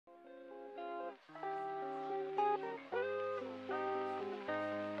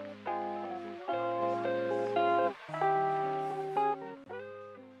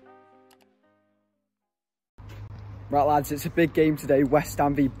Right lads, it's a big game today, West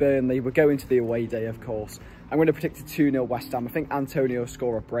Ham v Burnley. We're going to the away day, of course. I'm going to predict a 2-0 West Ham. I think Antonio will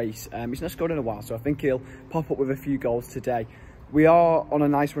score a brace. He's not scored in a while, so I think he'll pop up with a few goals today. We are on a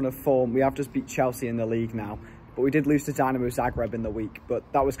nice run of form. We have just beat Chelsea in the league now, but we did lose to Dynamo Zagreb in the week, but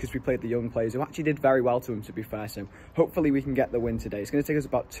that was because we played the young players who actually did very well to them, to be fair, so hopefully we can get the win today. It's going to take us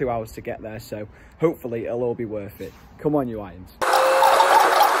about 2 hours to get there, so hopefully it'll all be worth it. Come on, you Irons.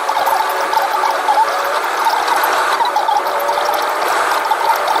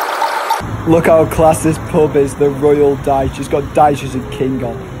 Look how class this pub is, the Royal Dyche. It's got Dyches and King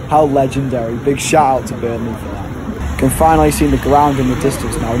on. How legendary. Big shout out to Burnley for that. Can finally see the ground in the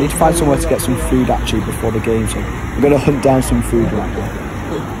distance now. We need to find somewhere to get some food actually before the game, so we're going to hunt down some food right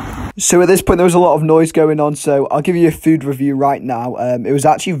now. So at this point there was a lot of noise going on, so I'll give you a food review right now. It was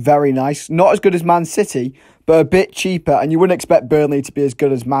actually very nice. Not as good as Man City, but a bit cheaper, and you wouldn't expect Burnley to be as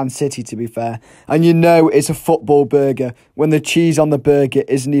good as Man City, to be fair. And you know it's a football burger when the cheese on the burger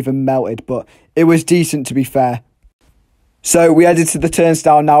isn't even melted, but it was decent, to be fair. So we headed to the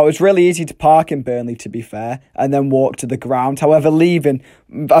turnstile now. It was really easy to park in Burnley, to be fair, and then walk to the ground. However, leaving,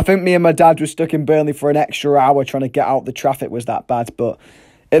 I think me and my dad were stuck in Burnley for an extra hour trying to get out. The traffic was that bad, but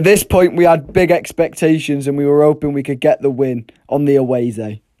at this point we had big expectations and we were hoping we could get the win on the away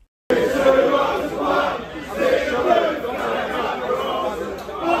day.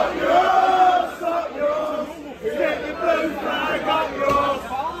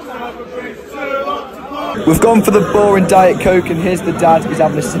 We've gone for the boring Diet Coke, and here's the dad. He's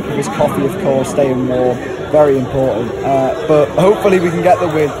having a sip of his coffee, of course, staying warm. Very important. But hopefully we can get the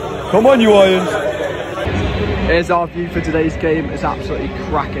win. Come on, you Irons. Here's our view for today's game. It's absolutely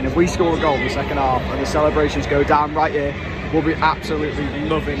cracking. If we score a goal in the second half and the celebrations go down right here, we'll be absolutely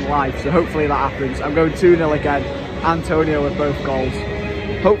loving life. So hopefully that happens. I'm going 2-0 again. Antonio with both goals.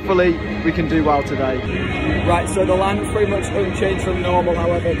 Hopefully we can do well today. Right, so the line's pretty much unchanged from normal.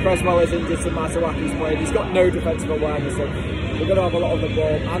 However, Creswell is injured, so Masuaki's playing. He's got no defensive awareness, so we're going to have a lot of the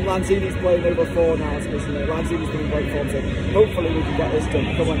ball. And Lanzini's playing over 4 now, isn't it? Lanzini's been in great form, so hopefully we can get this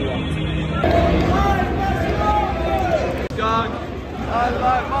done. Come on, you lads. I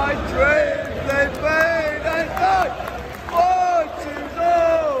like my dreams, they fade and die. 1, 2,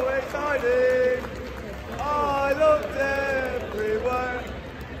 0, exciting. I looked everywhere.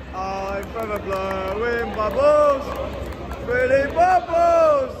 I'm forever blowing bubbles, pretty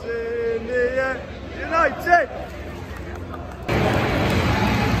bubbles in the air. United!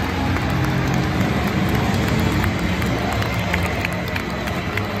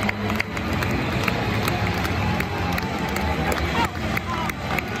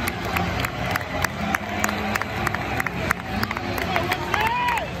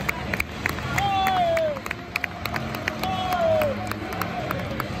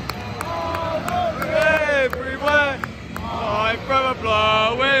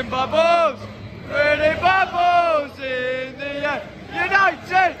 Blowing bubbles, pretty bubbles in the air.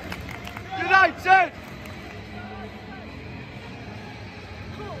 United! United!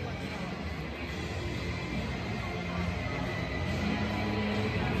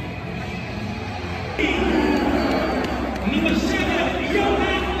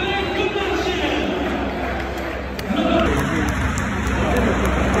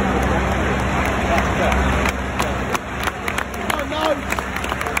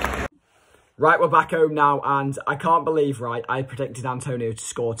 Right, we're back home now, and I can't believe, right, I predicted Antonio to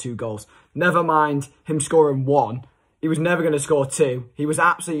score 2 goals. Never mind him scoring 1. He was never going to score 2. He was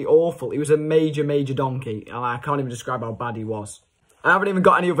absolutely awful. He was a major, major donkey, and I can't even describe how bad he was. I haven't even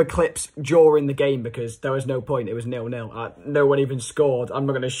got any other clips during the game because there was no point. It was 0-0. No one even scored. I'm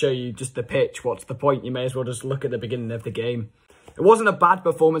not going to show you just the pitch. What's the point? You may as well just look at the beginning of the game. It wasn't a bad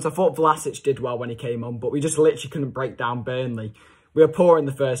performance. I thought Vlasic did well when he came on, but we just literally couldn't break down Burnley. We were poor in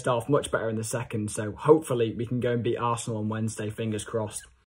the first half, much better in the second, so hopefully we can go and beat Arsenal on Wednesday, fingers crossed.